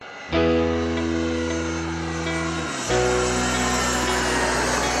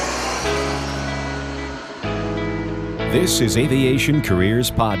This is Aviation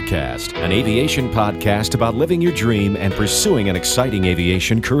Careers Podcast, an aviation podcast about living your dream and pursuing an exciting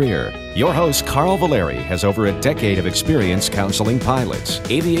aviation career. Your host, Carl Valeri, has over a decade of experience counseling pilots.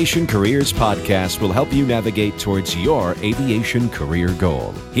 Aviation Careers Podcast will help you navigate towards your aviation career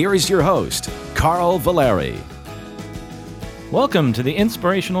goal. Here is your host, Carl Valeri. Welcome to the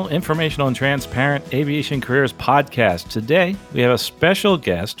Inspirational, Informational, and Transparent Aviation Careers Podcast. Today, we have a special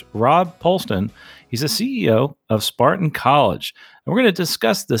guest, Rob Polston. He's the CEO of Spartan College. And we're going to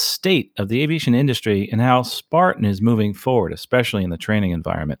discuss the state of the aviation industry and how Spartan is moving forward, especially in the training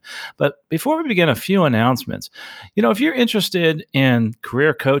environment. But before we begin, a few announcements. If you're interested in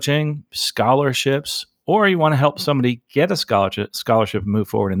career coaching, scholarships, or you want to help somebody get a scholarship and move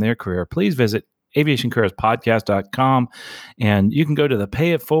forward in their career, please visit aviationcareerspodcast.com, and you can go to the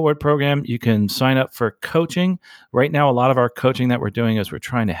Pay It Forward program. You can sign up for coaching. Right now, a lot of our coaching that we're doing is we're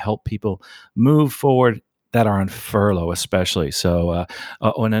trying to help people move forward that are on furlough, especially. So,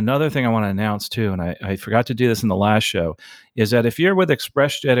 and another thing I want to announce too, and I forgot to do this in the last show, is that if you're with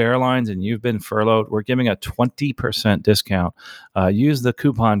ExpressJet Airlines and you've been furloughed, we're giving a 20% discount. Use the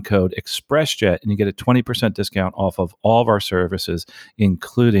coupon code ExpressJet and you get a 20% discount off of all of our services,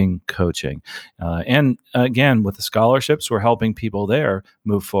 including coaching. And again, with the scholarships, we're helping people there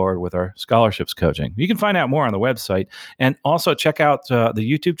move forward with our scholarships coaching. You can find out more on the website, and also check out the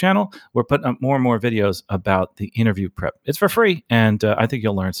YouTube channel. We're putting up more and more videos about the interview prep. It's for free, and I think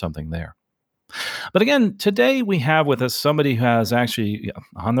you'll learn something there. But again, today we have with us somebody who has actually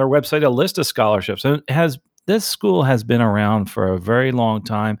on their website a list of scholarships, and this school has been around for a very long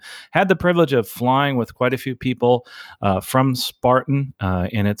time. Had the privilege of flying with quite a few people from Spartan,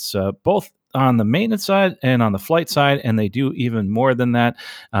 and it's both on the maintenance side and on the flight side, and they do even more than that.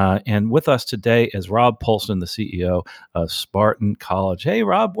 And with us today is Rob Polston, the CEO of Spartan College. Hey,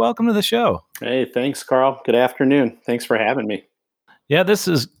 Rob, welcome to the show. Hey, thanks, Carl. Good afternoon. Thanks for having me. Yeah, this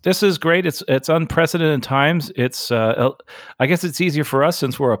is great. It's unprecedented times. It's I guess it's easier for us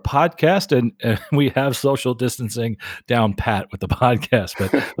since we're a podcast and we have social distancing down pat with the podcast.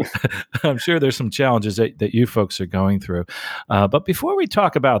 But I'm sure there's some challenges that you folks are going through. But before we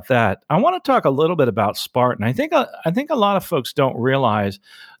talk about that, I want to talk a little bit about Spartan. I think a lot of folks don't realize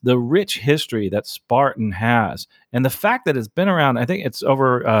the rich history that Spartan has, and the fact that it's been around. I think it's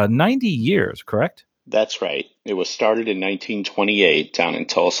over 90 years. Correct? That's right. It was started in 1928 down in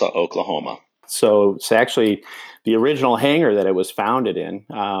Tulsa, Oklahoma. So it's actually the original hangar that it was founded in.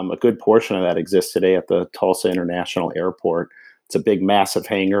 A good portion of that exists today at the Tulsa International Airport. It's a big, massive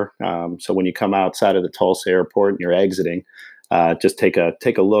hangar. So when you come outside of the Tulsa Airport and you're exiting, just take a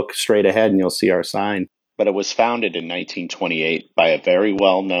look straight ahead and you'll see our sign. But it was founded in 1928 by a very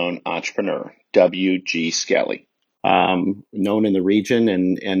well-known entrepreneur, W.G. Skelly. Known in the region,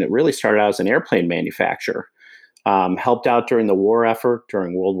 and it really started out as an airplane manufacturer. Helped out during the war effort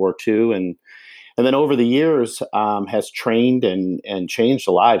during World War II, and then over the years has trained and changed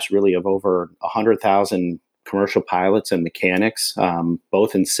the lives really of over 100,000 commercial pilots and mechanics,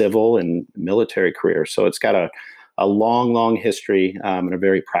 both in civil and military careers. So it's got a long history and a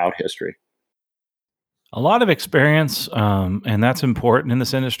very proud history. A lot of experience, and that's important in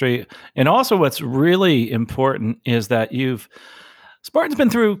this industry. And also what's really important is that Spartan's been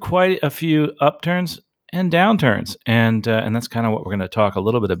through quite a few upturns and downturns, and that's kind of what we're going to talk a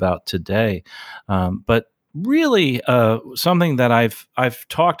little bit about today. But really, something that I've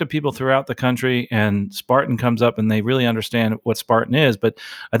talked to people throughout the country, and Spartan comes up, and they really understand what Spartan is. But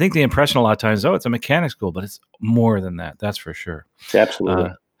I think the impression a lot of times, it's a mechanic school, but it's more than that. That's for sure.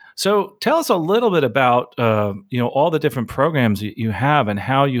 Absolutely. So tell us a little bit about all the different programs you have and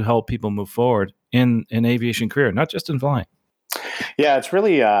how you help people move forward in an aviation career, not just in flying. Yeah, it's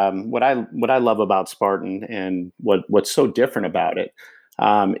really what I love about Spartan, and what's so different about it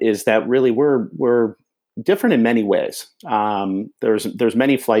is that really we're different in many ways. There's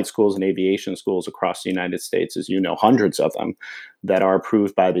many flight schools and aviation schools across the United States, as you know, hundreds of them that are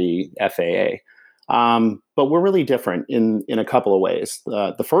approved by the FAA. But we're really different in a couple of ways.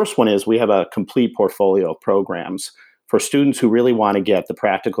 The first one is we have a complete portfolio of programs for students who really want to get the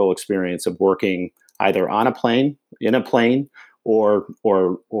practical experience of working either on a plane, in a plane, or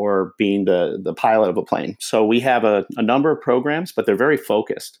being the pilot of a plane. So we have a number of programs, but they're very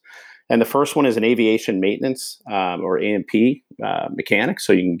focused. And the first one is an aviation maintenance or A&P mechanic.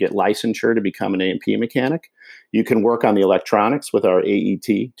 So you can get licensure to become an A&P mechanic. You can work on the electronics with our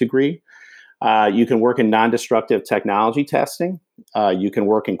AET degree. You can work in non-destructive technology testing. You can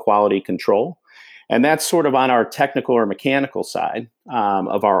work in quality control. And that's sort of on our technical or mechanical side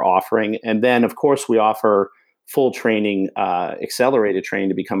of our offering. And then, of course, we offer full training, accelerated training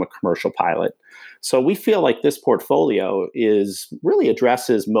to become a commercial pilot. So we feel like this portfolio is really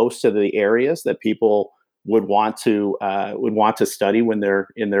addresses most of the areas that people would want to study when they're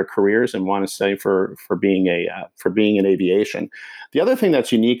in their careers and want to study for being in aviation. The other thing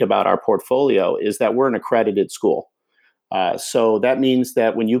that's unique about our portfolio is that we're an accredited school. So that means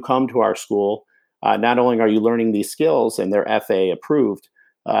that when you come to our school, not only are you learning these skills and they're FAA approved,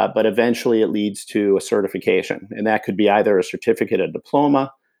 but eventually it leads to a certification, and that could be either a certificate, a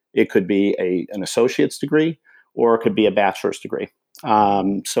diploma, it could be an associate's degree, or it could be a bachelor's degree.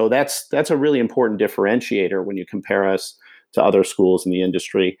 So that's a really important differentiator when you compare us to other schools in the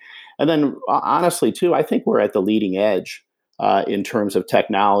industry. And then, honestly, too, I think we're at the leading edge in terms of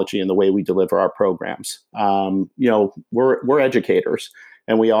technology and the way we deliver our programs. We're educators,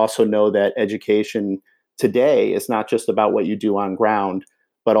 and we also know that education today is not just about what you do on ground,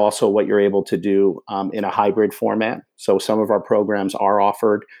 but also what you're able to do in a hybrid format. So some of our programs are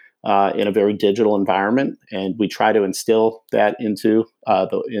offered in a very digital environment, and we try to instill that into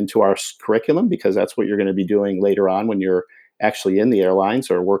our curriculum, because that's what you're going to be doing later on when you're actually in the airlines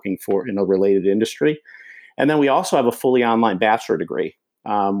or working for in a related industry. And then we also have a fully online bachelor degree,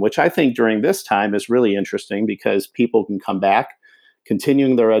 which I think during this time is really interesting because people can come back,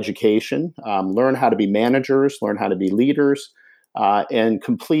 continuing their education, learn how to be managers, learn how to be leaders, and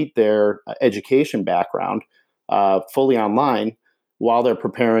complete their education background fully online while they're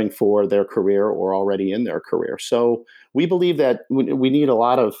preparing for their career or already in their career. So we believe that we need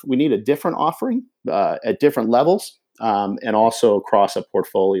a different offering at different levels, and also across a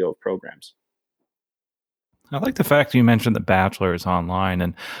portfolio of programs. I like the fact you mentioned the bachelor is online,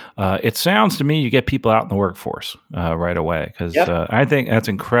 and it sounds to me you get people out in the workforce right away, because Yep. I think that's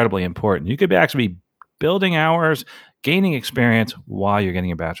incredibly important. You could actually be building hours, gaining experience while you're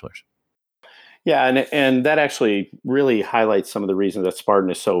getting a bachelor's. Yeah, and that actually really highlights some of the reasons that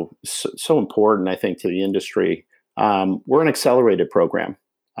Spartan is so important, I think, to the industry. We're an accelerated program.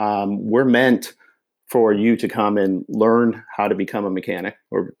 We're meant for you to come and learn how to become a mechanic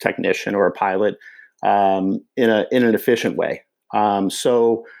or technician or a pilot in an efficient way.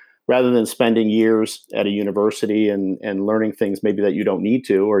 So rather than spending years at a university and learning things maybe that you don't need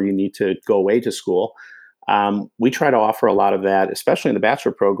to, or you need to go away to school, we try to offer a lot of that, especially in the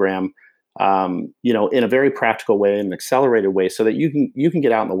bachelor program, in a very practical way, in an accelerated way, so that you can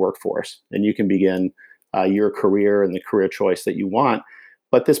get out in the workforce and you can begin your career and the career choice that you want.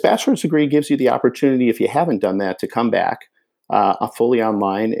 But this bachelor's degree gives you the opportunity, if you haven't done that, to come back fully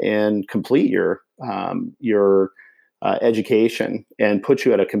online and complete your education and put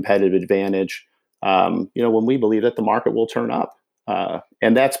you at a competitive advantage. When we believe that the market will turn up,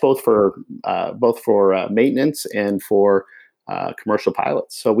 and that's both for maintenance and for commercial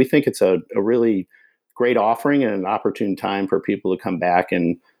pilots. So we think it's a really great offering and an opportune time for people to come back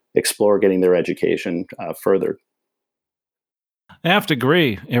and explore getting their education further. I have to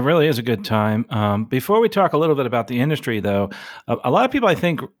agree. It really is a good time. Before we talk a little bit about the industry, though, a lot of people, I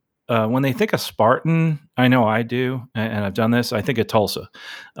think, when they think of Spartan, I know I do, and I've done this, I think of Tulsa.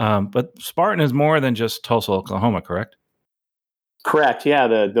 But Spartan is more than just Tulsa, Oklahoma, correct? Correct. Yeah,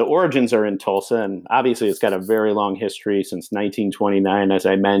 the origins are in Tulsa, and obviously it's got a very long history since 1929. As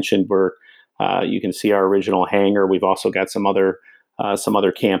I mentioned, where you can see our original hangar. We've also got some other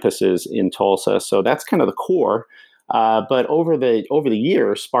campuses in Tulsa, so that's kind of the core. But over the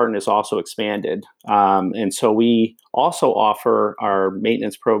years, Spartan has also expanded, and so we also offer our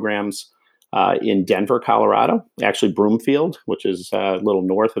maintenance programs in Denver, Colorado, actually Broomfield, which is a little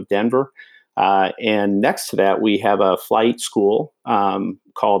north of Denver. And next to that, we have a flight school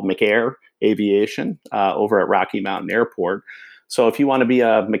called McAir Aviation over at Rocky Mountain Airport. So if you want to be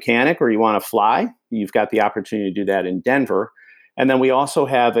a mechanic or you want to fly, you've got the opportunity to do that in Denver. And then we also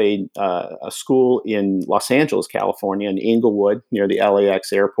have a school in Los Angeles, California, in Inglewood near the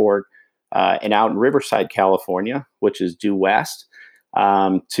LAX airport, and out in Riverside, California, which is due west,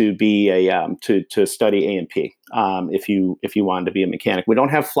 to be to study A&P, if you wanted to be a mechanic. We don't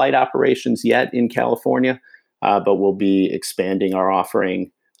have flight operations yet in California, but we'll be expanding our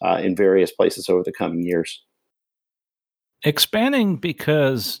offering in various places over the coming years. Expanding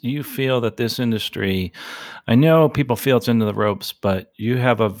because you feel that this industry, I know people feel it's into the ropes, but you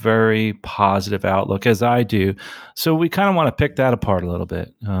have a very positive outlook, as I do. So we kind of want to pick that apart a little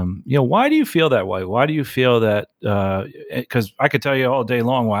bit. Why do you feel that way? Why do you feel that? Because I could tell you all day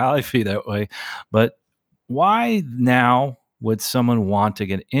long why I feel that way, but why now would someone want to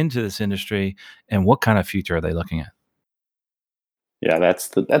get into this industry, and what kind of future are they looking at? Yeah, that's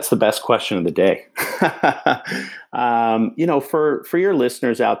the best question of the day. For your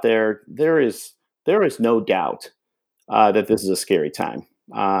listeners out there, there is no doubt that this is a scary time.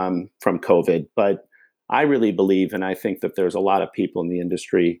 from COVID, but I really believe, and I think that there's a lot of people in the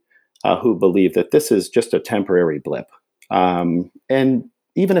industry who believe that this is just a temporary blip. And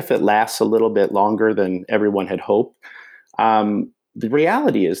even if it lasts a little bit longer than everyone had hoped, the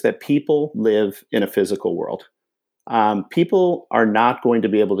reality is that people live in a physical world. People are not going to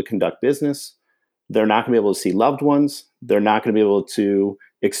be able to conduct business. They're not going to be able to see loved ones. They're not going to be able to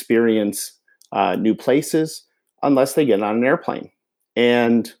experience new places unless they get on an airplane.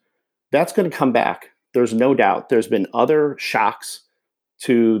 And that's going to come back. There's no doubt. There's been other shocks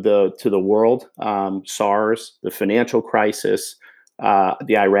to the world, SARS, the financial crisis,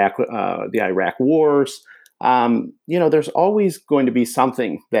 the Iraq wars. There's always going to be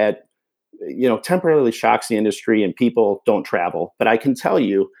something that temporarily shocks the industry and people don't travel. But I can tell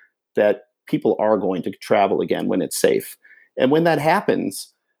you that people are going to travel again when it's safe, and when that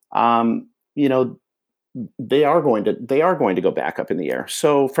happens, they are going to go back up in the air.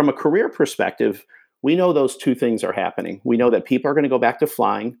 So from a career perspective, we know those two things are happening. We know that people are going to go back to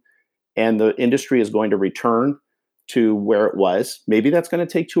flying, and the industry is going to return to where it was. Maybe that's going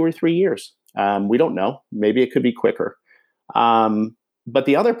to take 2 or 3 years. We don't know. Maybe it could be quicker. But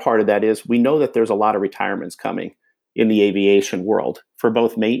the other part of that is we know that there's a lot of retirements coming in the aviation world for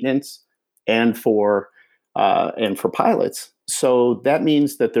both maintenance and for pilots. So that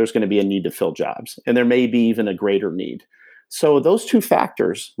means that there's going to be a need to fill jobs, and there may be even a greater need. So those two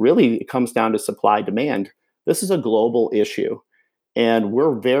factors, really, it comes down to supply demand. This is a global issue, and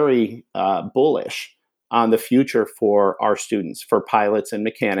we're very bullish on the future for our students, for pilots and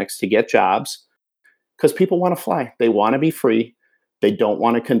mechanics to get jobs, because people want to fly. They want to be free. They don't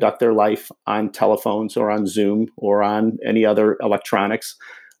want to conduct their life on telephones or on Zoom or on any other electronics.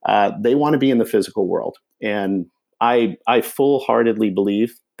 They want to be in the physical world. And I full-heartedly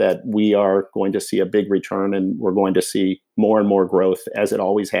believe that we are going to see a big return, and we're going to see more and more growth, as it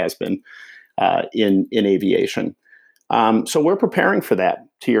always has been in aviation. So we're preparing for that.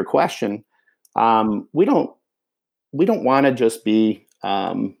 To your question, we don't want to just be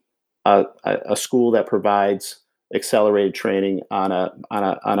a school that provides accelerated training on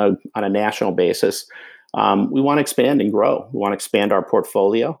a national basis. We want to expand and grow. We want to expand our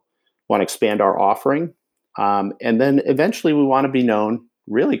portfolio. We want to expand our offering. And then eventually we want to be known,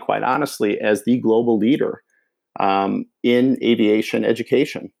 really quite honestly, as the global leader in aviation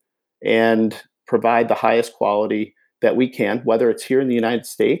education, and provide the highest quality that we can, whether it's here in the United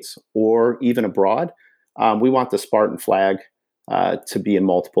States or even abroad. We want the Spartan flag to be in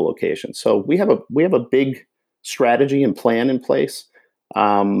multiple locations. So we have a big strategy and plan in place.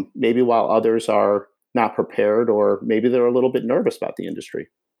 Maybe while others are not prepared, or maybe they're a little bit nervous about the industry.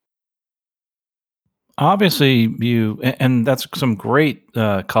 Obviously, and that's some great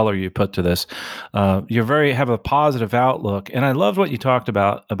color you put to this. Have a positive outlook, and I loved what you talked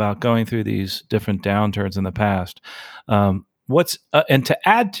about going through these different downturns in the past. And to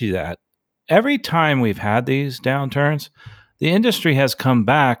add to that, every time we've had these downturns, the industry has come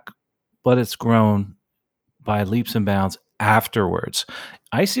back, but it's grown by leaps and bounds afterwards.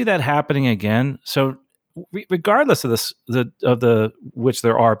 I see that happening again. So regardless of this, which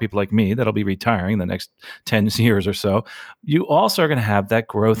there are people like me that'll be retiring in the next 10 years or so, you also are going to have that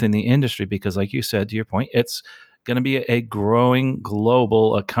growth in the industry, because like you said, to your point, it's going to be a growing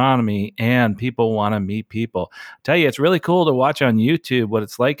global economy, and people want to meet people. I tell you, it's really cool to watch on YouTube what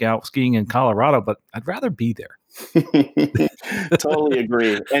it's like out skiing in Colorado, but I'd rather be there. Totally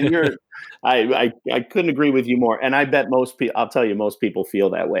agree. And I couldn't agree with you more. And I bet I'll tell you, most people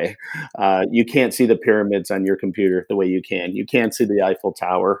feel that way. You can't see the pyramids on your computer the way you can. You can't see the Eiffel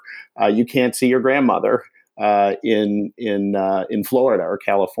Tower. You can't see your grandmother in Florida or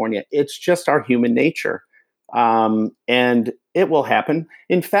California. It's just our human nature. And it will happen.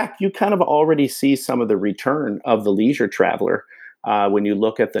 In fact, you kind of already see some of the return of the leisure traveler. When you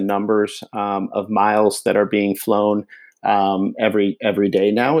look at the numbers of miles that are being flown every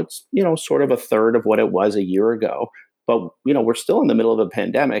day now, it's sort of a third of what it was a year ago. But we're still in the middle of a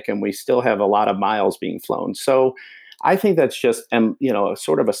pandemic, and we still have a lot of miles being flown. So I think that's just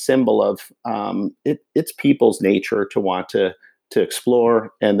sort of a symbol of it's people's nature to want to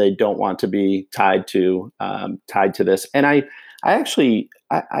explore, and they don't want to be tied to this. And I have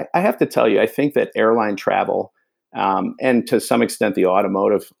to tell you, I think that airline travel, and to some extent the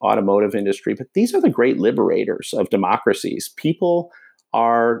automotive industry, but these are the great liberators of democracies. People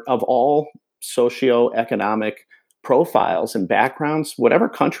are of all socioeconomic profiles and backgrounds, whatever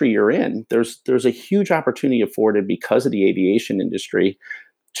country you're in, there's a huge opportunity afforded because of the aviation industry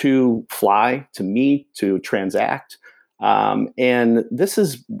to fly, to meet, to transact. And this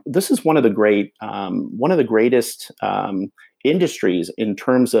is one of the greatest industries in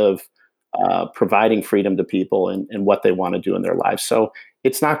terms of providing freedom to people and what they want to do in their lives. So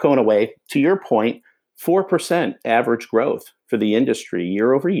it's not going away. To your point, 4% average growth for the industry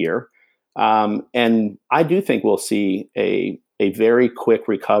year over year. And I do think we'll see a very quick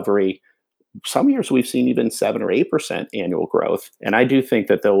recovery. Some years we've seen even 7 or 8% annual growth. And I do think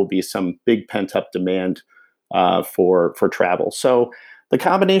that there will be some big pent up demand for travel. So the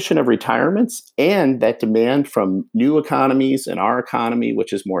combination of retirements and that demand from new economies and our economy,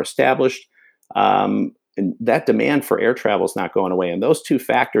 which is more established, and that demand for air travel is not going away. And those two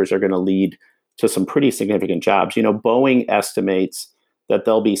factors are going to lead to some pretty significant jobs. Boeing estimates that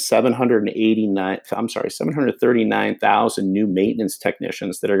there'll be 739,000 new maintenance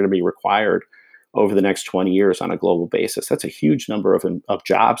technicians that are going to be required over the next 20 years on a global basis. That's a huge number of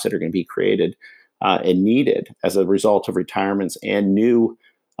jobs that are going to be created and needed as a result of retirements and new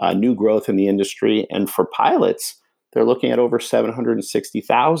growth in the industry. And for pilots, they're looking at over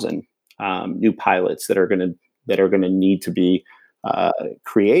 760,000 new pilots that are going to need to be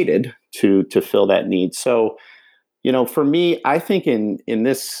created to fill that need. So, for me, I think in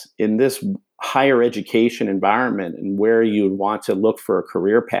this higher education environment and where you'd want to look for a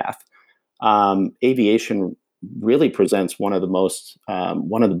career path, aviation really presents one of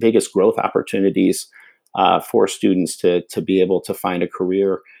the biggest growth opportunities for students to be able to find a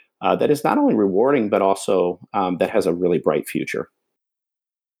career that is not only rewarding but also that has a really bright future.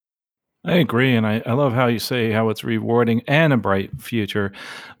 I agree. And I love how you say how it's rewarding and a bright future.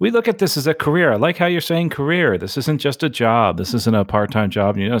 We look at this as a career. I like how you're saying career. This isn't just a job. This isn't a part-time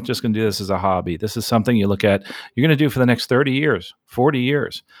job. You're not just going to do this as a hobby. This is something you look at, you're going to do for the next 30 years, 40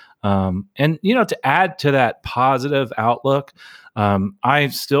 years. And to add to that positive outlook, I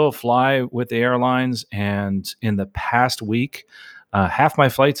still fly with the airlines. And in the past week, half my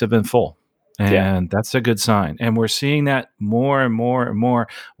flights have been full. And that's a good sign. And we're seeing that more and more and more.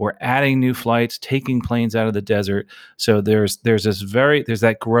 We're adding new flights, taking planes out of the desert. So there's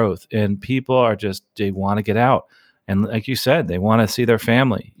that growth, and people are they want to get out. And like you said, they want to see their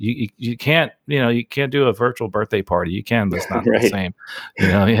family. You can't do a virtual birthday party. You can, but it's not right. the same.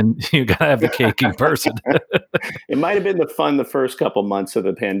 And you gotta have the cake in person. It might have been the first couple months of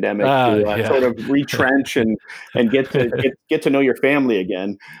the pandemic to sort of retrench and get to know your family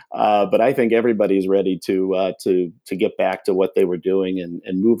again. But I think everybody's ready to get back to what they were doing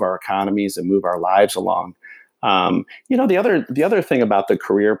and move our economies and move our lives along. The other thing about the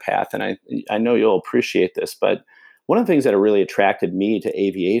career path, and I know you'll appreciate this, but one of the things that really attracted me to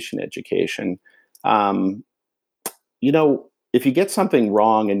aviation education, if you get something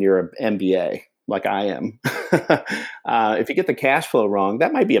wrong in your MBA, like I am, if you get the cash flow wrong,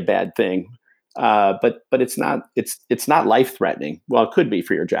 that might be a bad thing. But it's not life threatening. Well, it could be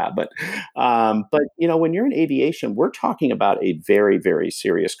for your job, but when you're in aviation, we're talking about a very, very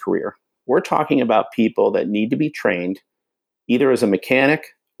serious career. We're talking about people that need to be trained either as a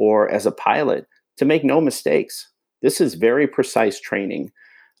mechanic or as a pilot to make no mistakes. This is very precise training.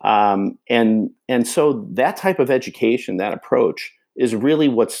 And so that type of education, that approach is really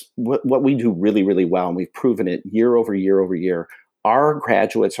what we do really, really well. And we've proven it year over year over year. Our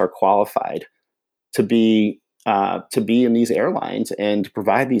graduates are qualified to be in these airlines and to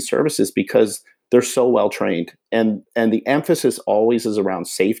provide these services because they're so well trained. And the emphasis always is around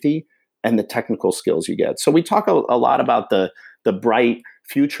safety and the technical skills you get. So we talk a lot about the bright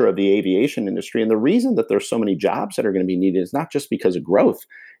future of the aviation industry. And the reason that there's so many jobs that are going to be needed is not just because of growth.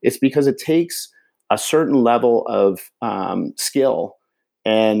 It's because it takes a certain level of skill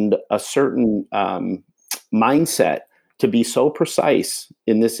and a certain mindset to be so precise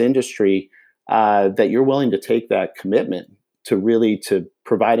in this industry that you're willing to take that commitment to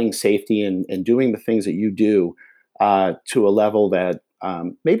providing safety and doing the things that you do to a level that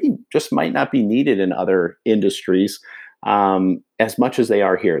maybe just might not be needed in other industries as much as they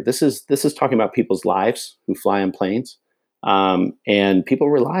are here. This is talking about people's lives who fly on planes, and people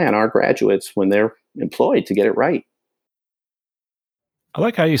rely on our graduates when they're employed to get it right. I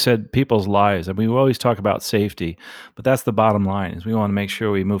like how you said people's lives. I mean, we always talk about safety, but that's the bottom line is we want to make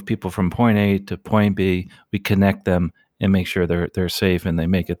sure we move people from point A to point B. We connect them and make sure they're safe and they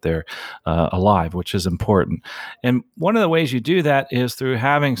make it there alive, which is important. And one of the ways you do that is through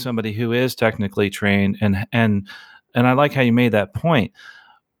having somebody who is technically trained and I like how you made that point.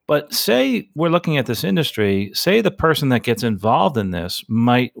 But say we're looking at this industry, say the person that gets involved in this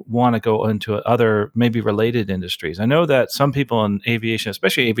might want to go into other maybe related industries. I know that some people in aviation,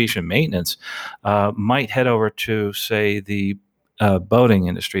 especially aviation maintenance, might head over to, say, the boating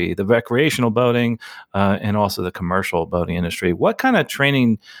industry, the recreational boating, and also the commercial boating industry. What kind of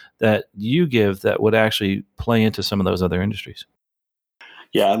training that you give that would actually play into some of those other industries?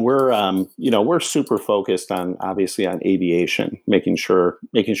 Yeah, and we're super focused on obviously on aviation, making sure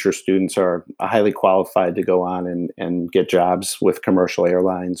students are highly qualified to go on and get jobs with commercial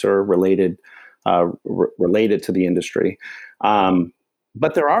airlines or related to the industry. Um,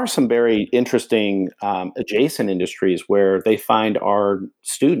 but there are some very interesting adjacent industries where they find our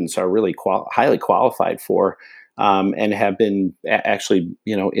students are really highly qualified for, and have been actually,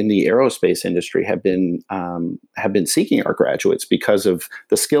 in the aerospace industry, have been seeking our graduates because of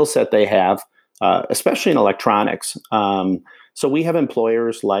the skill set they have, especially in electronics. So we have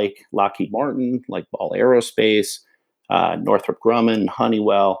employers like Lockheed Martin, like Ball Aerospace, Northrop Grumman,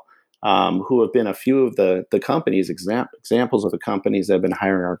 Honeywell, who have been a few of the companies, examples of the companies that have been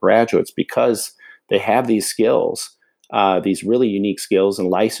hiring our graduates because they have these skills, these really unique skills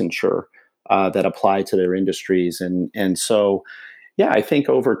and licensure that apply to their industries. And so, yeah, I think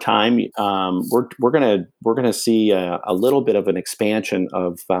over time, we're gonna see a little bit of an expansion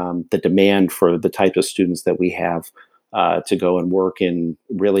of the demand for the type of students that we have to go and work in.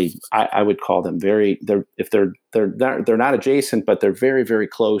 Really, I would call them they're not adjacent, but they're very, very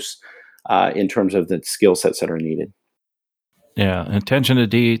close in terms of the skill sets that are needed. Yeah, attention to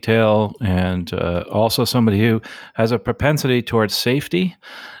detail, and also somebody who has a propensity towards safety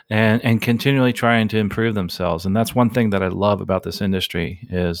and continually trying to improve themselves. And that's one thing that I love about this industry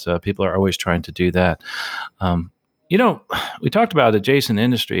is people are always trying to do that. Um, you know, we talked about adjacent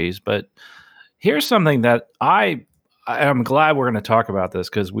industries, but here's something that I'm glad we're going to talk about this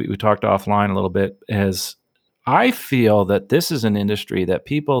because we talked offline a little bit. Is I feel that this is an industry that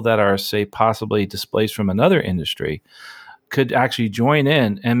people that are, say, possibly displaced from another industry could actually join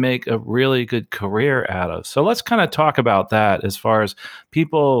in and make a really good career out of. So let's kind of talk about that as far as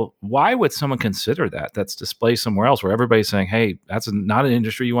people. Why would someone consider that that's displaced somewhere else where everybody's saying, hey, that's not an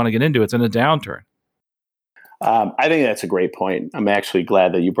industry you want to get into? It's in a downturn. I think that's a great point. I'm actually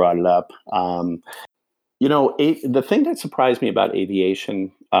glad that you brought it up. The thing that surprised me about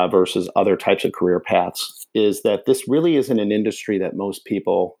aviation versus other types of career paths is that this really isn't an industry that most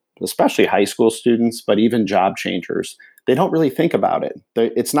people, especially high school students, but even job changers, they don't really think about it.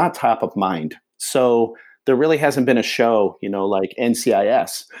 It's not top of mind. So there really hasn't been a show, like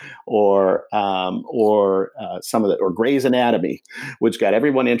NCIS or some of the or Grey's Anatomy, which got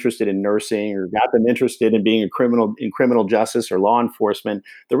everyone interested in nursing or got them interested in being a criminal in criminal justice or law enforcement.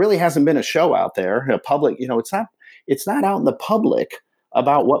 There really hasn't been a show out there, a public. It's not out in the public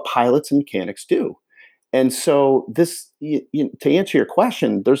about what pilots and mechanics do. And so to answer your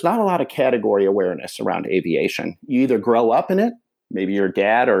question, there's not a lot of category awareness around aviation. You either grow up in it, maybe your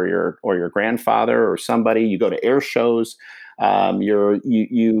dad or your grandfather or somebody. You go to air shows, you're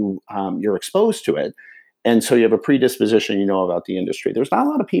exposed to it, and so you have a predisposition. About the industry. There's not a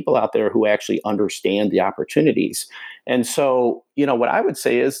lot of people out there who actually understand the opportunities. And so, what I would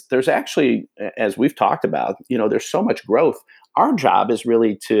say is there's actually, as we've talked about, there's so much growth. Our job is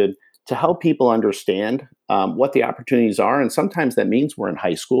really to help people understand what the opportunities are. And sometimes that means we're in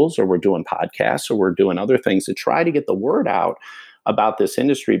high schools or we're doing podcasts or we're doing other things to try to get the word out about this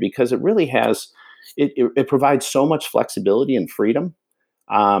industry because it really it provides so much flexibility and freedom.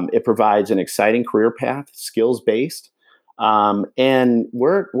 It provides an exciting career path, skills based. And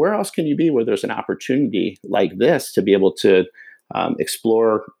where else can you be where there's an opportunity like this to be able to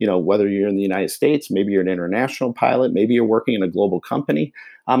explore, whether you're in the United States, maybe you're an international pilot, maybe you're working in a global company.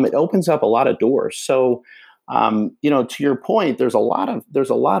 It opens up a lot of doors. So, to your point, there's a lot of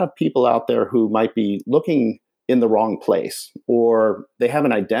people out there who might be looking in the wrong place, or they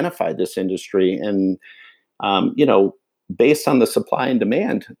haven't identified this industry. And, based on the supply and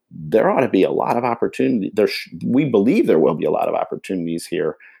demand, there ought to be a lot of opportunity. We believe there will be a lot of opportunities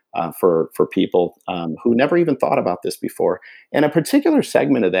here for people who never even thought about this before. And a particular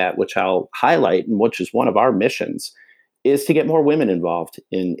segment of that, which I'll highlight, and which is one of our missions, is to get more women involved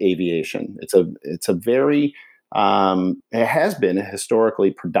in aviation. It's a very it has been a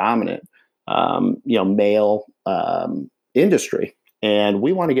historically predominant male industry, and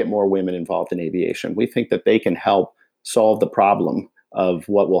we want to get more women involved in aviation. We think that they can help solve the problem of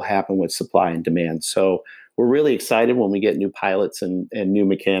what will happen with supply and demand. So we're really excited when we get new pilots and new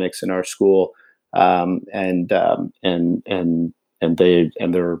mechanics in our school, and they're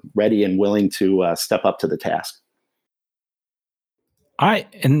ready and willing to step up to the task.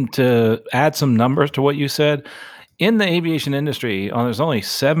 And to add some numbers to what you said, in the aviation industry, there's only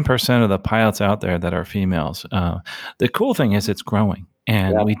 7% of the pilots out there that are females. The cool thing is it's growing.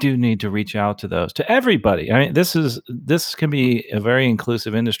 And Yeah. we do need to reach out to those, to everybody. I mean, this can be a very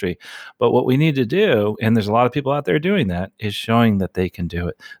inclusive industry, but what we need to do, and there's a lot of people out there doing that, is showing that they can do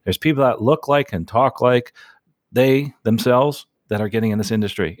it. There's people that look like and talk like they themselves that are getting in this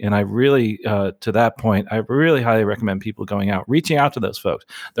industry. And I really, to that point, I really highly recommend people going out, reaching out to those folks.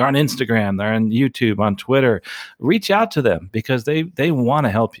 They're on Instagram, they're on YouTube, on Twitter. Reach out to them because they want to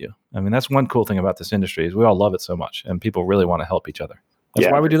help you. I mean, that's one cool thing about this industry is we all love it so much, and people really want to help each other. That's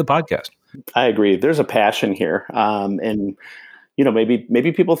Yeah, why we do the podcast. I agree. There's a passion here. And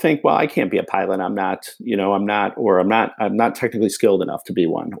maybe people think, well, I can't be a pilot. I'm not technically skilled enough to be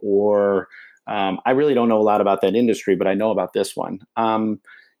one, or I really don't know a lot about that industry, but I know about this one.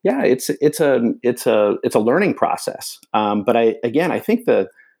 Yeah, it's a learning process. But I think the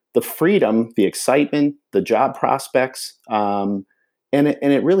freedom, the excitement, the job prospects, and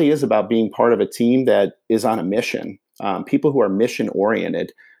it really is about being part of a team that is on a mission. People who are mission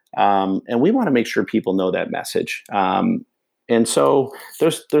oriented, and we want to make sure people know that message. And so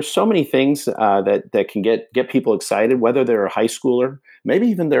there's so many things that can get people excited, whether they're a high schooler, maybe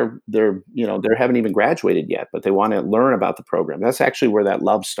even they haven't even graduated yet, but they want to learn about the program. That's actually where that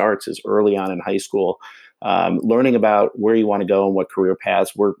love starts, is early on in high school, learning about where you want to go and what career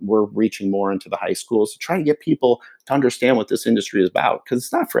paths. We're reaching more into the high schools to try to get people to understand what this industry is about, because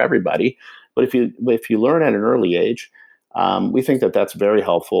it's not for everybody. But if you learn at an early age, we think that that's very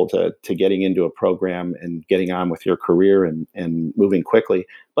helpful to getting into a program and getting on with your career and moving quickly.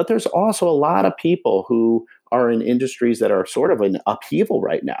 But there's also a lot of people who are in industries that are sort of in upheaval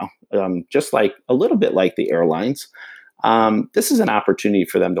right now, just like a little bit like the airlines. This is an opportunity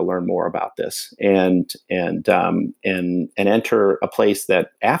for them to learn more about this and enter a place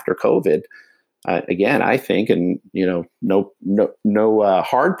that after COVID. Again, I think, and no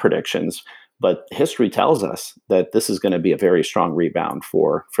hard predictions, but history tells us that this is going to be a very strong rebound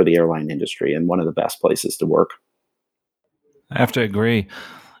for the airline industry and one of the best places to work. I have to agree.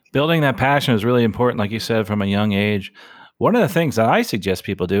 Building that passion is really important, like you said, from a young age. One of the things that I suggest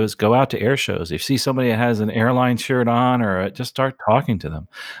people do is go out to air shows. If you see somebody that has an airline shirt on, or just start talking to them,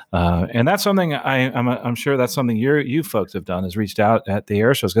 and that's something I'm sure that's something you folks have done, is reached out at the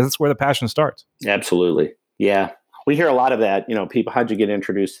air shows, because that's where the passion starts. Absolutely, yeah. We hear a lot of that. People, how'd you get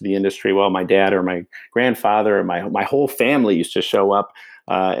introduced to the industry? Well, my dad or my grandfather or my whole family used to show up,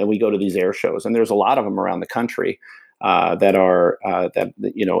 and we go to these air shows, and there's a lot of them around the country. In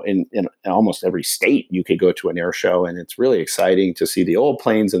almost every state you could go to an air show, and it's really exciting to see the old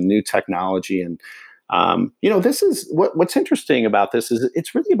planes and new technology. And this is what's interesting about this is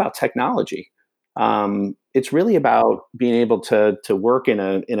it's really about technology. It's really about being able to work in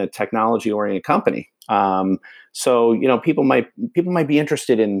a technology oriented company. So people might be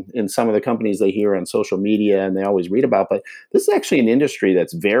interested in some of the companies they hear on social media and they always read about, but this is actually an industry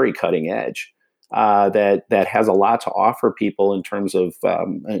that's very cutting edge. That has a lot to offer people in terms of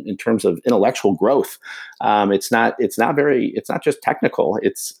intellectual growth. It's not just technical.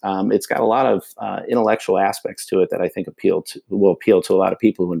 It's got a lot of intellectual aspects to it that I think will appeal to a lot of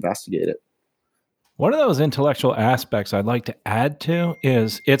people who investigate it. One of those intellectual aspects I'd like to add to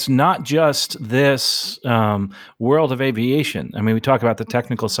is it's not just this world of aviation. I mean, we talk about the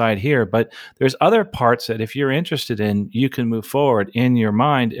technical side here, but there's other parts that if you're interested in, you can move forward in your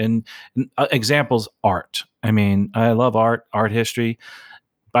mind. And examples, art. I mean, I love art history.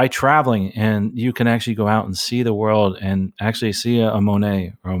 By traveling, and you can actually go out and see the world and actually see a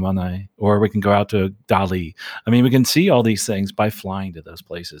Monet or a Monet, or we can go out to Dali. I mean, we can see all these things by flying to those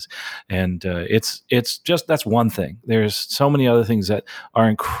places. And it's just, that's one thing. There's so many other things that are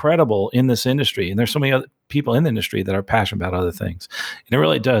incredible in this industry. And there's so many other people in the industry that are passionate about other things. And it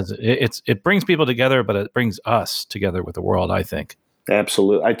really does. It brings people together, but it brings us together with the world, I think.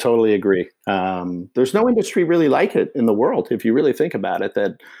 Absolutely. I totally agree. There's no industry really like it in the world, if you really think about it,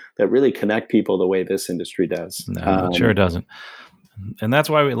 that really connect people the way this industry does. No, it sure doesn't. And that's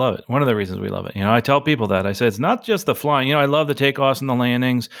why we love it. One of the reasons we love it. I tell people that. I say it's not just the flying. I love the takeoffs and the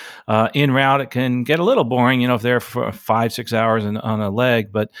landings. En route, it can get a little boring, if they're for 5-6 hours on a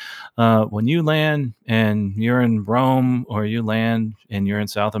leg. But when you land and you're in Rome, or you land and you're in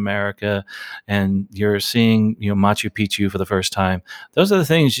South America and you're seeing Machu Picchu for the first time, those are the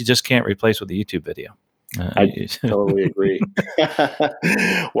things you just can't replace with a YouTube video. I totally agree.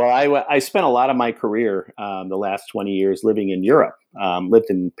 Well, I spent a lot of my career, the last 20 years, living in Europe. Lived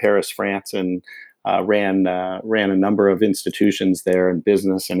in Paris, France, and ran a number of institutions there in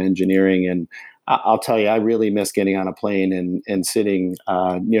business and engineering. And I'll tell you, I really miss getting on a plane and sitting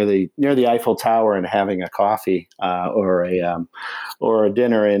near the Eiffel Tower and having a coffee or a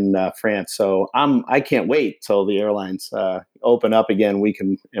dinner in France. So I can't wait till the airlines open up again. We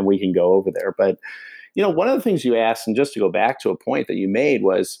can go over there. But one of the things you asked, and just to go back to a point that you made,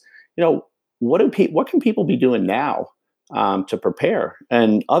 was what can people be doing now to prepare?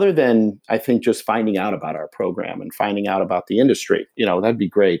 And other than, I think, just finding out about our program and finding out about the industry, that'd be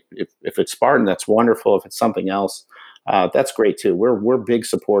great. If it's Spartan, that's wonderful. If it's something else, that's great too. We're big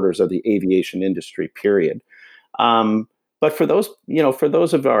supporters of the aviation industry, period. But for those,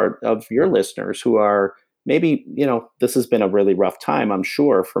 of your listeners who are maybe, this has been a really rough time, I'm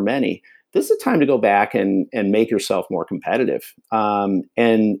sure, for many. This is a time to go back and make yourself more competitive. And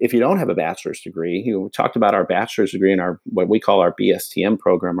if you don't have a bachelor's degree, we talked about our bachelor's degree in our what we call our BSTM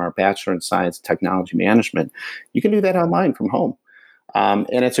program, our Bachelor in Science and Technology Management. You can do that online from home.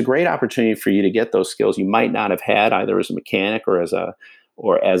 And it's a great opportunity for you to get those skills you might not have had either as a mechanic or as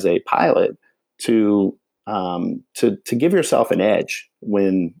a pilot to give yourself an edge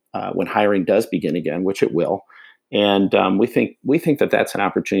when hiring does begin again, which it will. And we think that that's an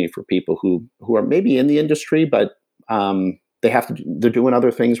opportunity for people who are maybe in the industry, but they're doing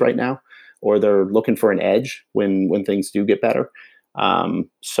other things right now, or they're looking for an edge when things do get better.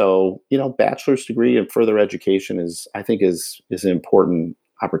 So bachelor's degree and further education is an important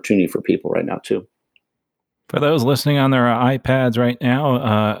opportunity for people right now too. For those listening on their iPads right now,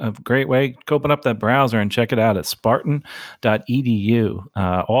 a great way to open up that browser and check it out at spartan.edu.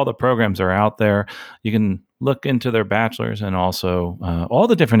 All the programs are out there. You can look into their bachelor's and also all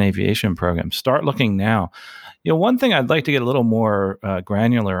the different aviation programs. Start looking now. One thing I'd like to get a little more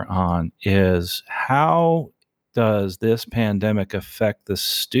granular on is how does this pandemic affect the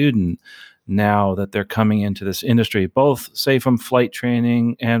student now that they're coming into this industry, both say from flight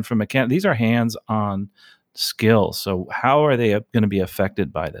training and from mechanic? These are hands-on skills. So how are they going to be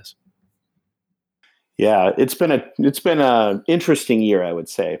affected by this? Yeah, it's been a interesting year, I would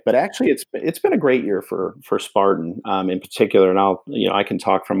say, but actually it's been a great year for Spartan in particular. And I can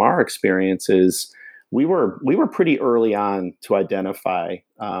talk from our experiences. We were pretty early on to identify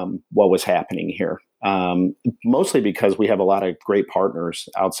what was happening here, mostly because we have a lot of great partners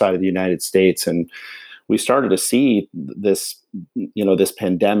outside of the United States, and we started to see this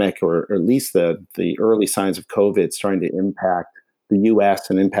pandemic, or at least the early signs of COVID starting to impact the U.S.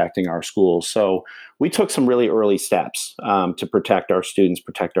 and impacting our schools. So we took some really early steps to protect our students,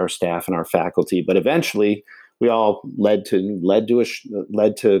 protect our staff and our faculty. But eventually, we all led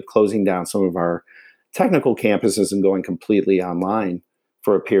to closing down some of our technical campuses and going completely online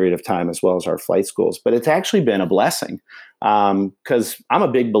for a period of time, as well as our flight schools. But it's actually been a blessing because I'm a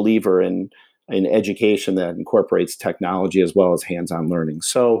big believer in education that incorporates technology as well as hands-on learning.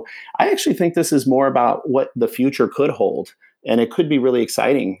 So I actually think this is more about what the future could hold. And it could be really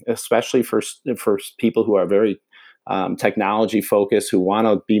exciting, especially for people who are very technology focused, who want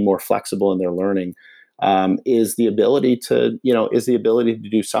to be more flexible in their learning. Is the ability to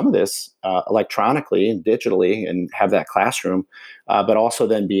do some of this electronically and digitally and have that classroom, but also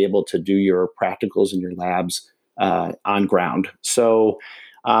then be able to do your practicals in your labs on ground. So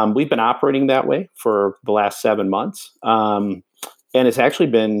we've been operating that way for the last 7 months. And it's actually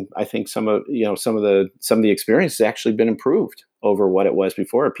been, I think, some of the experience has actually been improved over what it was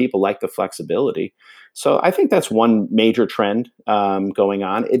before. People like the flexibility, so I think that's one major trend going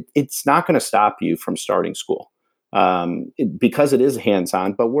on. It's not going to stop you from starting school because it is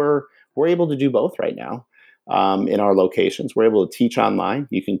hands-on, but we're able to do both right now in our locations. We're able to teach online.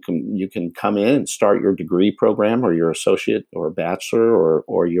 You can come in and start your degree program or your associate or bachelor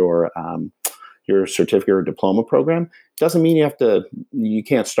or your certificate or diploma program. Doesn't mean you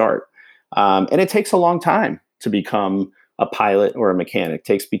can't start. And it takes a long time to become a pilot or a mechanic. It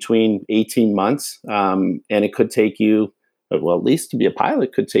takes between 18 months. And it could take you, well, at least to be a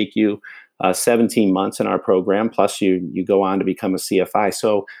pilot could take you 17 months in our program. Plus you go on to become a CFI.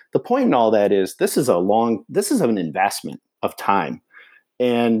 So the point in all that is this is an investment of time,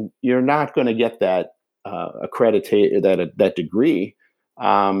 and you're not going to get that accredited, that degree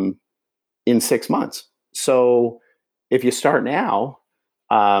in 6 months. So if you start now,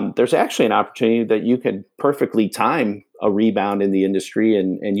 there's actually an opportunity that you could perfectly time a rebound in the industry,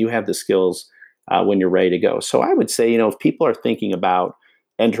 and you have the skills when you're ready to go. So I would say, if people are thinking about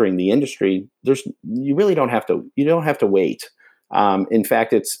entering the industry, you really don't have to wait. In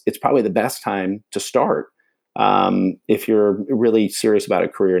fact, it's probably the best time to start if you're really serious about a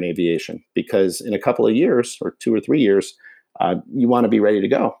career in aviation, because in a couple of years or 2 or 3 years, you want to be ready to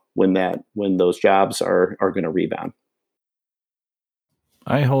go when those jobs are going to rebound.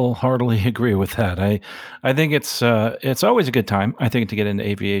 I wholeheartedly agree with that. I think it's always a good time, I think, to get into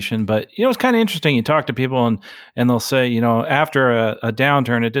aviation. But it's kind of interesting. You talk to people and they'll say, after a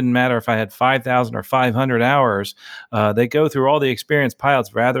downturn, it didn't matter if I had 5,000 or 500 hours. They go through all the experienced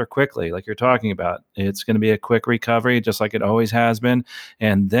pilots rather quickly, like you're talking about. It's going to be a quick recovery, just like it always has been.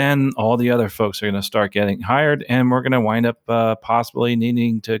 And then all the other folks are going to start getting hired, and we're going to wind up possibly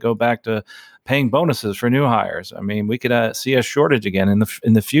needing to go back to paying bonuses for new hires. I mean, we could see a shortage again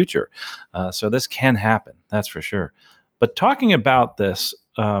in the future. So this can happen, that's for sure. But talking about this,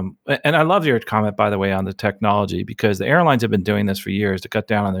 and I love your comment, by the way, on the technology, because the airlines have been doing this for years to cut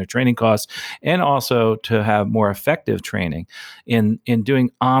down on their training costs and also to have more effective training in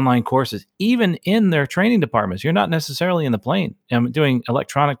doing online courses, even in their training departments. You're not necessarily in the plane doing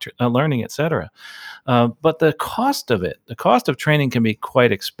electronic learning, et cetera. But the cost of training can be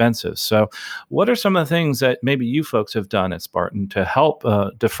quite expensive. So, what are some of the things that maybe you folks have done at Spartan to help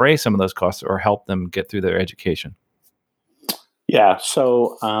defray some of those costs or help them get through their education? Yeah.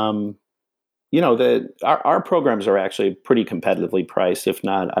 So, our programs are actually pretty competitively priced, if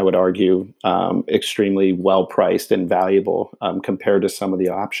not, I would argue, extremely well priced and valuable compared to some of the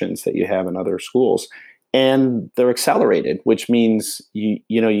options that you have in other schools. And they're accelerated, which means you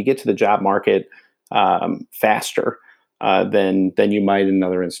get to the job market faster than you might in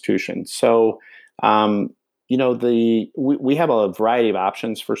another institution. So, we have a variety of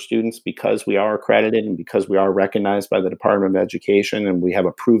options for students because we are accredited and because we are recognized by the Department of Education, and we have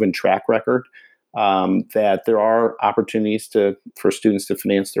a proven track record that there are opportunities for students to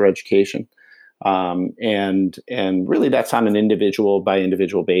finance their education. And really that's on an individual by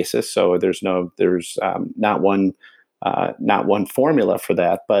individual basis. So there's not one formula for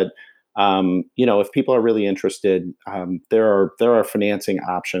that, but if people are really interested, there are financing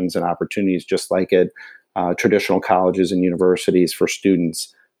options and opportunities just like at traditional colleges and universities for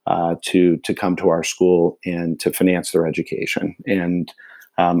students to come to our school and to finance their education. And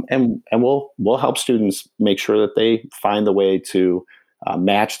we'll help students make sure that they find the way to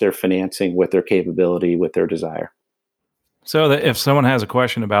match their financing with their capability, with their desire. So that if someone has a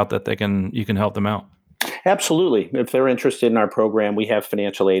question about that, you can help them out. Absolutely. If they're interested in our program, we have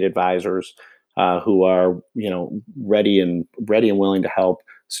financial aid advisors who are, ready and willing to help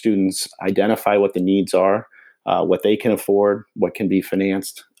students identify what the needs are, what they can afford, what can be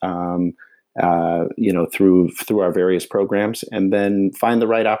financed, through our various programs, and then find the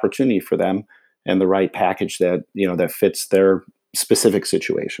right opportunity for them and the right package that fits their specific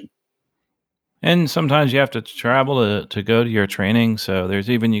situation. And sometimes you have to travel to go to your training. So there's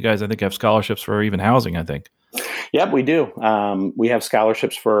even you guys, I think, have scholarships for even housing, I think. Yep, we do. We have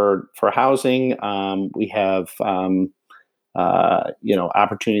scholarships for housing. We have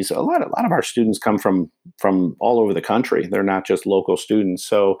opportunities. A lot of our students come from all over the country. They're not just local students.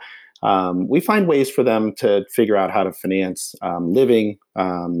 So we find ways for them to figure out how to finance living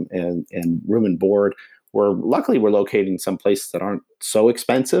and room and board. Luckily we're located in some places that aren't so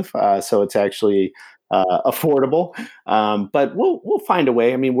expensive, so it's actually affordable. But we'll find a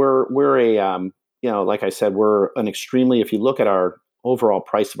way. I mean, we're like I said, we're an extremely. If you look at our overall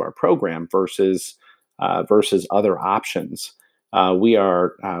price of our program versus other options, we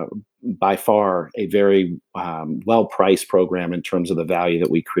are by far a very well priced program in terms of the value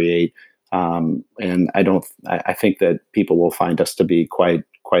that we create. And I think that people will find us to be quite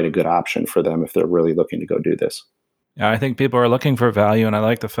a good option for them if they're really looking to go do this. Yeah, I think people are looking for value, and I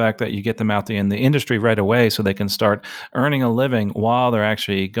like the fact that you get them out in the industry right away so they can start earning a living while they're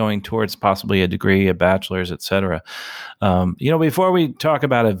actually going towards possibly a degree, a bachelor's, et cetera. Before we talk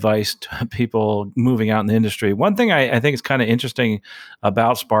about advice to people moving out in the industry, one thing I think is kind of interesting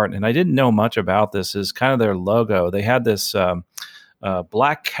about Spartan, and I didn't know much about this, is kind of their logo. They had this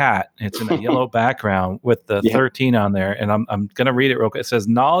black cat. It's in a yellow background with the 13 on there. And I'm going to read it real quick. It says,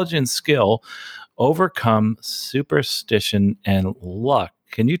 knowledge and skill overcome superstition and luck.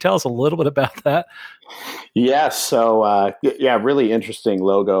 Can you tell us a little bit about that? Yes. So, really interesting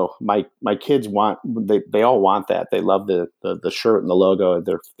logo. My kids they all want that. They love the shirt and the logo.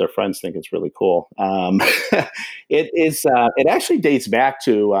 Their friends think it's really cool. It actually dates back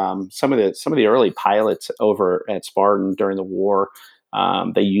to some of the early pilots over at Spartan during the war.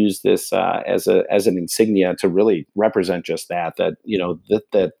 They used this as an insignia to really represent just that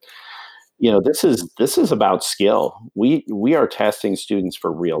this is about skill. We are testing students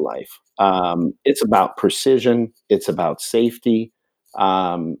for real life. It's about precision. It's about safety,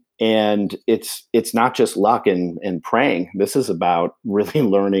 and it's not just luck and praying. This is about really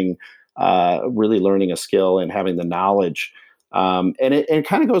learning a skill and having the knowledge. And it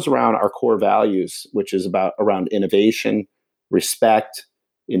kind of goes around our core values, which is around innovation, respect,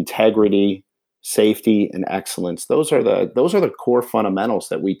 integrity, safety, and excellence. Those are the core fundamentals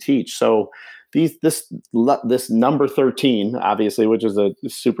that we teach. So this number 13, obviously, which is a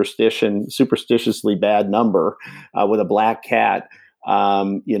superstitiously bad number with a black cat,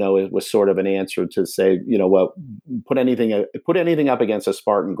 it was sort of an answer to say, what, put anything up against a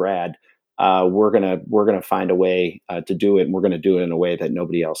Spartan grad. We're gonna find a way to do it, and we're gonna do it in a way that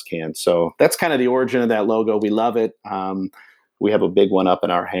nobody else can. So that's kind of the origin of that logo. We love it. We have a big one up in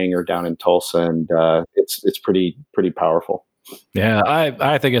our hangar down in Tulsa, and it's pretty powerful. Yeah,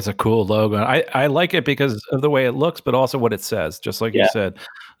 I think it's a cool logo. I like it because of the way it looks, but also what it says. Just like you said,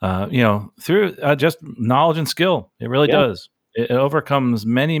 through just knowledge and skill, it really does. It overcomes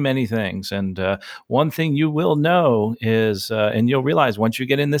many, many things. And one thing you will know is, and you'll realize once you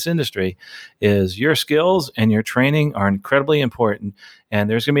get in this industry, is your skills and your training are incredibly important. And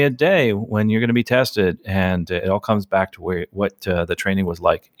there's going to be a day when you're going to be tested, and it all comes back to what the training was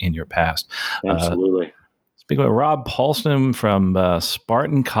like in your past. Absolutely. Speaking of Rob Polston from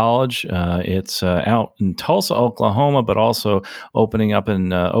Spartan College, it's out in Tulsa, Oklahoma, but also opened up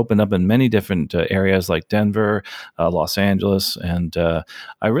in many different areas like Denver, Los Angeles, and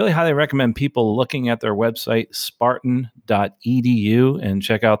I really highly recommend people looking at their website, spartan.edu, and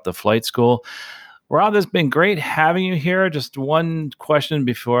check out the flight school. Rob, it's been great having you here. Just one question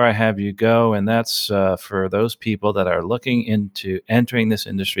before I have you go, and that's for those people that are looking into entering this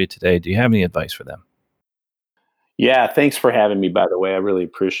industry today. Do you have any advice for them? Yeah, thanks for having me, by the way. I really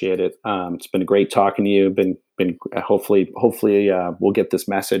appreciate it. It's been great talking to you. Been hopefully we'll get this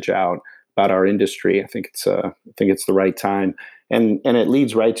message out about our industry. I think it's the right time. And it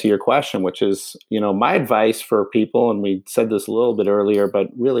leads right to your question, which is, my advice for people, and we said this a little bit earlier, but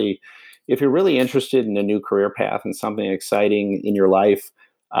really, if you're really interested in a new career path and something exciting in your life,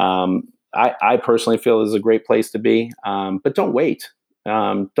 I personally feel is a great place to be. But don't wait.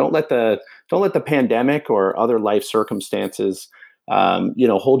 Don't let the pandemic or other life circumstances,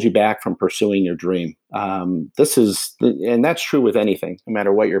 hold you back from pursuing your dream. And that's true with anything, no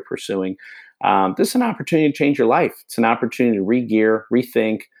matter what you're pursuing. This is an opportunity to change your life. It's an opportunity to re-gear,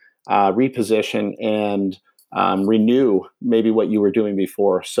 rethink, reposition, and renew maybe what you were doing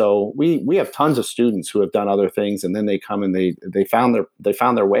before. So we have tons of students who have done other things, and then they come and they found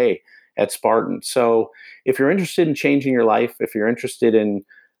their way at Spartan. So if you're interested in changing your life, if you're interested in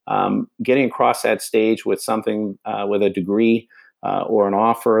getting across that stage with something, with a degree or an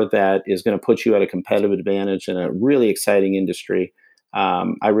offer that is going to put you at a competitive advantage in a really exciting industry,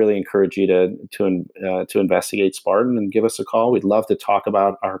 I really encourage you to investigate Spartan and give us a call. We'd love to talk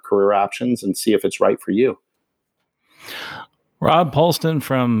about our career options and see if it's right for you. Rob Polston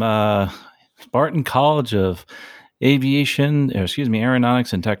from Spartan College of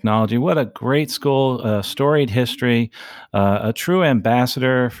Aeronautics and Technology. What a great school, storied history, a true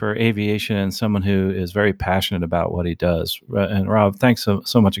ambassador for aviation, and someone who is very passionate about what he does. And Rob, thanks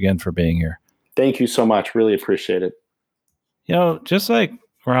so much again for being here. Thank you so much. Really appreciate it. Just like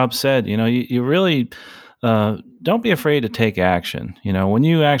Rob said, you really don't be afraid to take action. When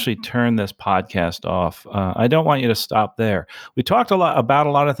you actually turn this podcast off, I don't want you to stop there. We talked about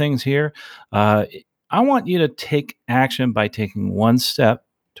a lot of things here. I want you to take action by taking one step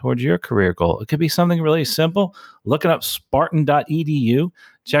towards your career goal. It could be something really simple, looking up spartan.edu,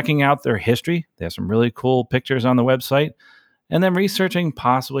 checking out their history. They have some really cool pictures on the website, and then researching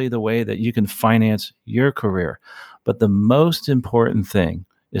possibly the way that you can finance your career. But the most important thing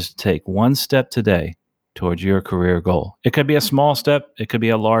is to take one step today towards your career goal. It could be a small step, it could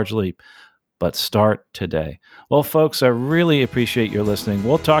be a large leap, but start today. Well, folks, I really appreciate your listening.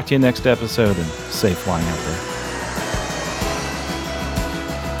 We'll talk to you next episode, and safe flying out there.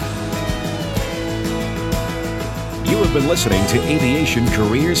 You have been listening to Aviation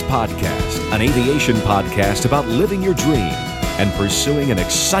Careers Podcast, an aviation podcast about living your dream and pursuing an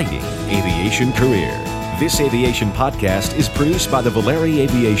exciting aviation career. This aviation podcast is produced by the Valeri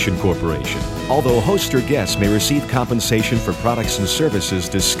Aviation Corporation. Although host or guests may receive compensation for products and services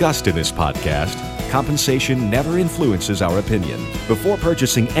discussed in this podcast, compensation never influences our opinion. Before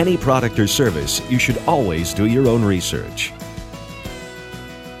purchasing any product or service, you should always do your own research.